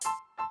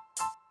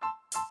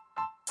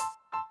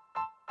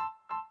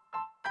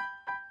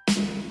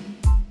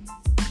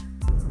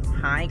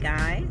Hi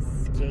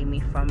guys,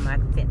 Jamie from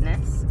Mag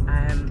Fitness.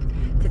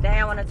 Today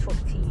I want to talk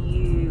to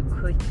you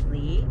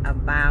quickly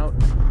about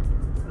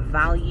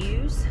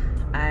values,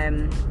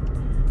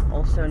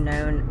 also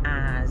known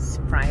as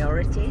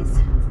priorities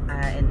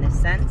in this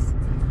sense.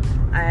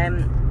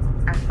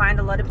 I find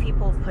a lot of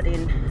people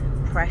putting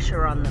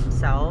pressure on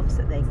themselves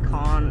that they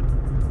can't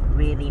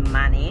really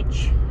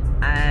manage,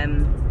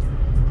 and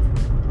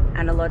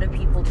a lot of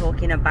people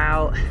talking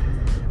about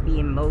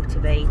being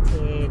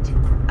motivated,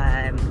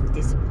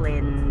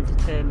 disciplined,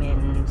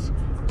 determined,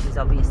 which is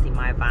obviously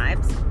my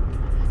vibes.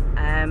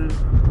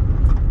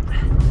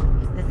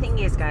 The thing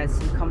is, guys,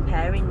 you're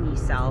comparing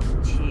yourself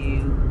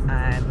to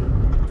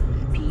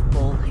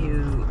people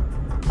who,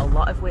 a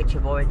lot of which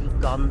have already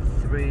gone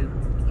through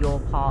your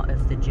part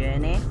of the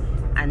journey,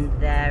 and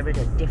they're at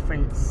a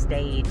different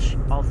stage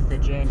of the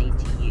journey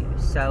to you.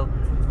 So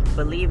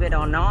believe it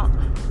or not,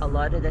 a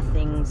lot of the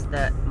things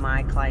that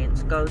my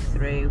clients go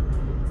through,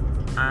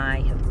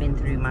 I have been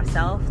through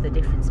myself. The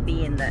difference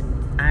being that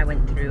I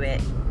went through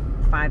it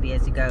 5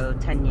 years ago,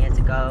 10 years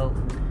ago,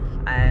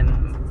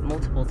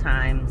 multiple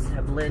times,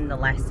 have learned the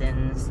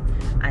lessons,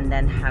 and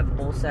then have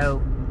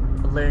also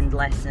learned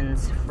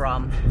lessons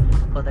from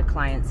other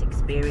clients'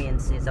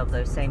 experiences of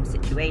those same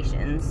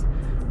situations,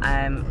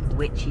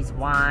 which is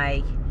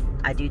why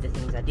I do the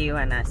things I do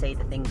and I say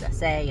the things I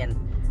say, and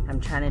I'm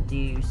trying to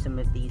do some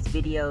of these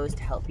videos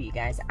to help you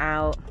guys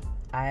out.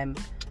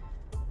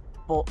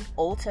 But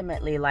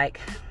ultimately, like,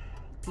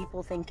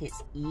 people think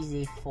it's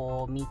easy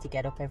for me to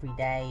get up every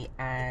day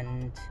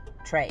and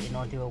train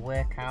or do a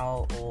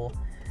workout, or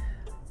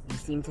you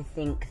seem to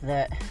think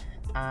that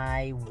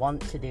I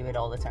want to do it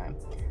all the time.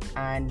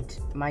 And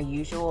my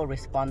usual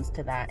response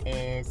to that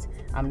is,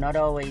 I'm not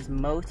always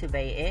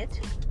motivated,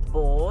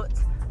 but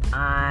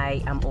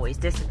I am always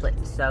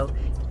disciplined. So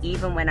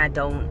even when I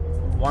don't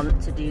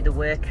want to do the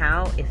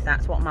workout, if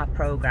that's what my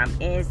program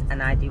is,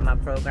 and I do my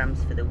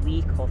programs for the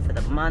week or for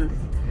the month,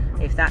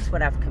 if that's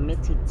what I've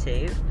committed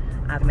to,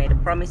 I've made a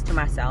promise to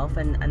myself,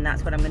 and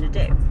that's what I'm going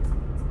to do.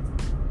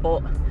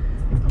 But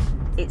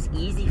it's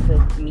easy for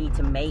me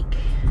to make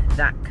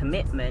that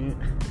commitment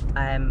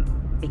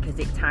because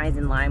it ties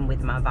in line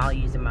with my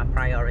values and my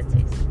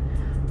priorities.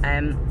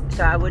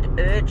 So I would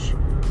urge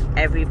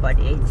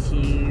everybody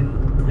to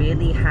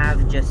really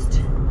have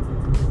just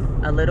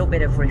a little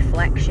bit of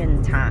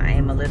reflection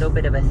time, a little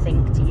bit of a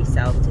think to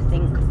yourself, to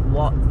think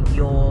what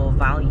your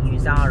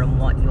values are and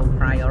what your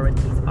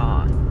priorities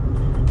are.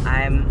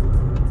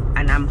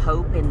 And I'm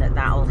hoping that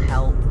that'll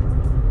help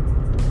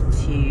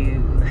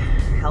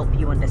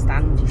you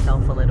understand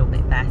yourself a little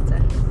bit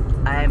better.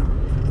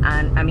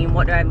 And I mean,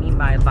 what do I mean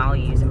by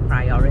values and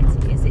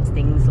priorities? It's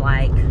things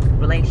like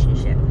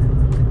relationship,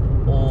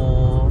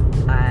 or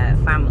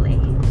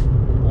family,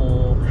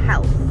 or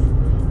health,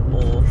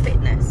 or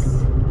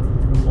fitness,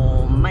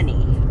 or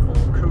money, or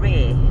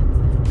career,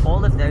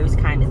 all of those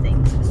kind of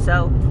things.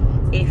 So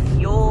if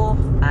you're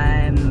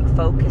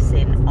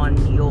focusing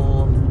on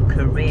your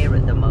career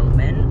at the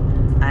moment,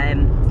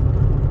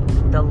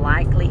 the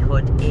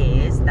likelihood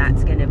is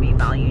that's going to be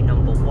value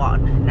number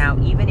one. Now,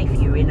 even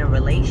if you're in a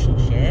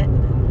relationship,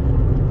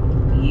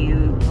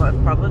 you have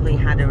probably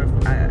had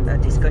a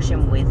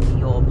discussion with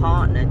your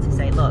partner to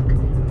say, look,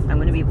 I'm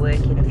going to be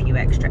working a few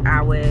extra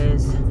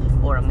hours,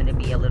 or I'm going to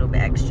be a little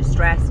bit extra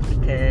stressed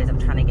because I'm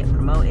trying to get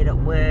promoted at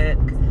work,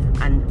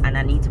 and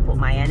I need to put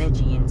my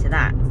energy into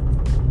that.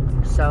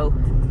 So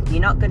you're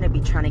not going to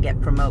be trying to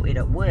get promoted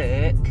at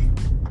work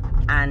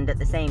and at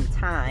the same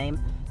time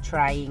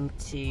trying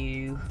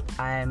to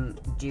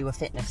do a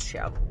fitness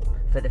show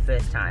for the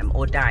first time,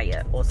 or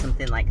diet, or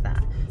something like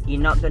that.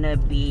 You're not going to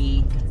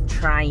be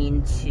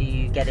trying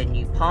to get a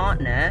new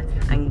partner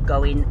and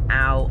going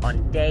out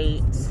on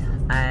dates,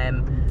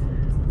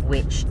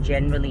 which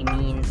generally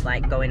means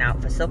like going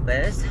out for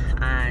suppers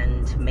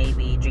and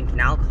maybe drinking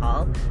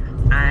alcohol,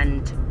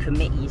 and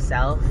commit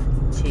yourself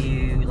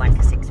to like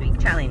a 6-week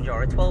challenge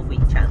or a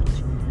 12-week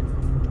challenge.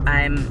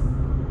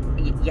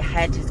 Your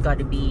head has got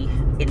to be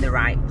in the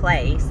right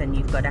place, and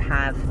you've got to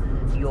have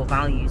your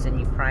values and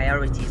your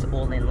priorities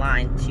all in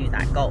line to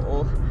that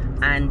goal.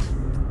 And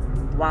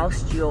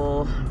whilst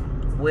you're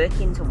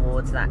working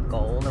towards that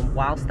goal, and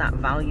whilst that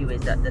value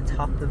is at the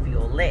top of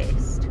your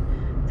list,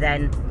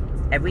 then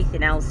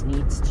everything else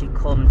needs to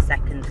come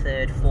second,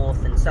 third,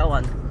 fourth, and so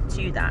on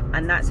to that,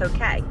 and that's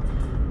okay.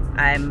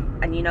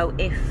 And you know,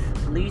 if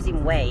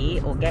losing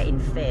weight or getting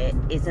fit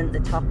isn't the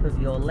top of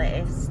your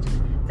list,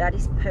 that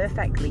is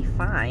perfectly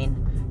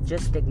fine.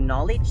 Just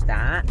acknowledge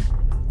that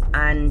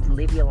and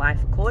live your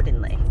life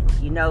accordingly.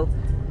 You know,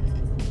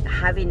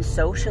 having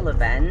social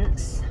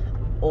events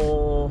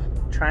or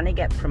trying to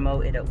get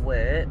promoted at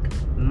work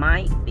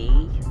might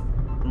be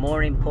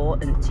more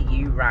important to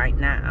you right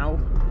now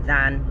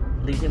than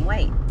losing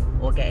weight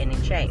or getting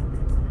in shape,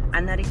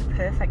 and that is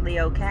perfectly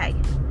okay.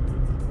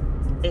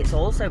 It's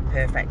also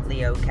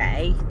perfectly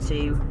okay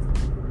to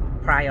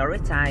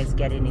prioritize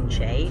getting in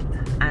shape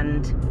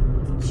and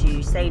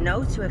to say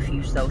no to a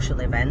few social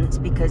events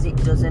because it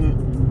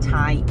doesn't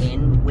tie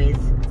in with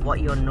what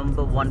your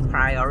number one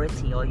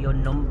priority or your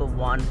number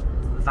one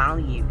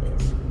value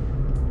is.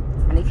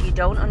 And if you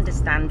don't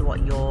understand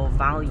what your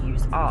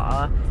values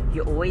are,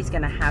 you're always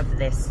going to have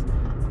this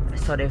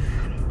sort of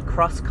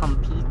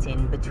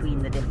cross-competing between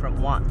the different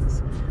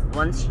ones.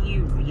 Once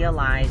you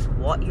realize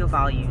what your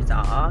values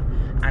are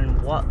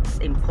and what's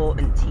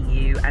important to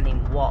you and in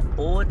what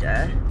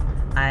order,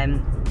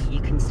 you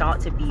can start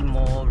to be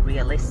more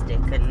realistic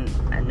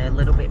and a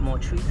little bit more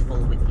truthful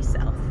with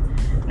yourself.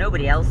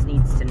 Nobody else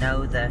needs to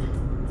know the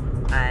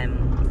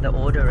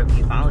order of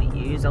your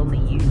values, only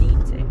you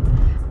need to.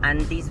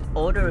 And these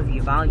order of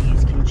your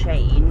values can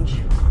change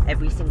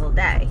every single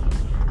day.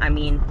 I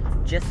mean,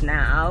 just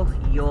now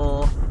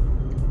you're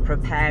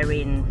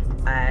preparing,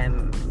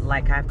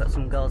 like I've got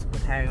some girls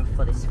preparing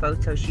for this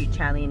photo shoot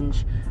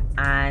challenge,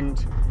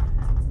 and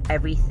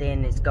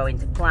everything is going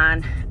to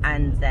plan,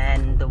 and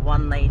then the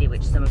one lady,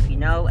 which some of you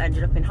know,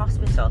 ended up in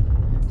hospital.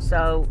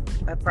 So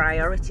her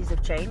priorities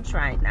have changed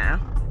right now,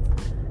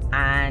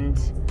 and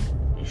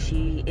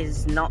she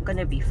is not going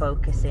to be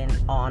focusing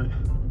on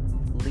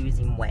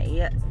losing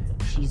weight.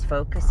 She's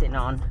focusing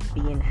on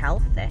being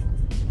healthy,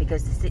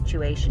 because the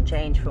situation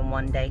changed from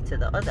one day to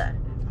the other.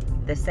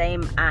 The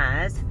same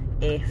as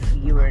if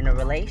you were in a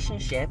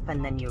relationship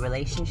and then your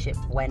relationship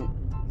went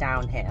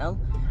downhill,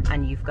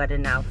 and you've got to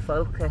now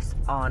focus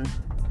on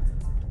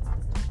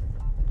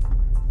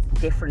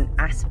different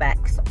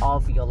aspects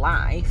of your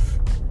life.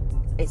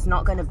 It's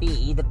not going to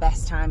be the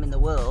best time in the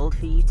world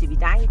for you to be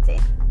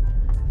dieting.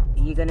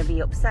 You're going to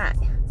be upset.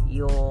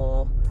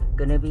 You're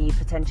going to be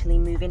potentially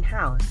moving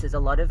house. There's a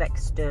lot of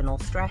external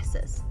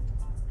stresses.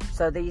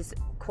 So these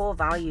core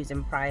values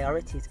and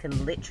priorities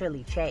can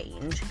literally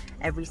change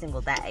every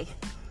single day.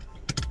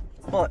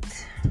 But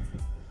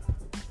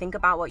think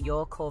about what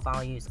your core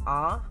values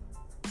are.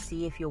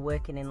 See if you're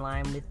working in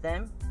line with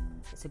them.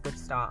 It's a good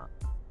start.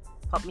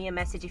 Pop me a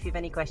message if you have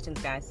any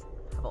questions, guys.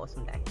 Have an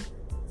awesome day.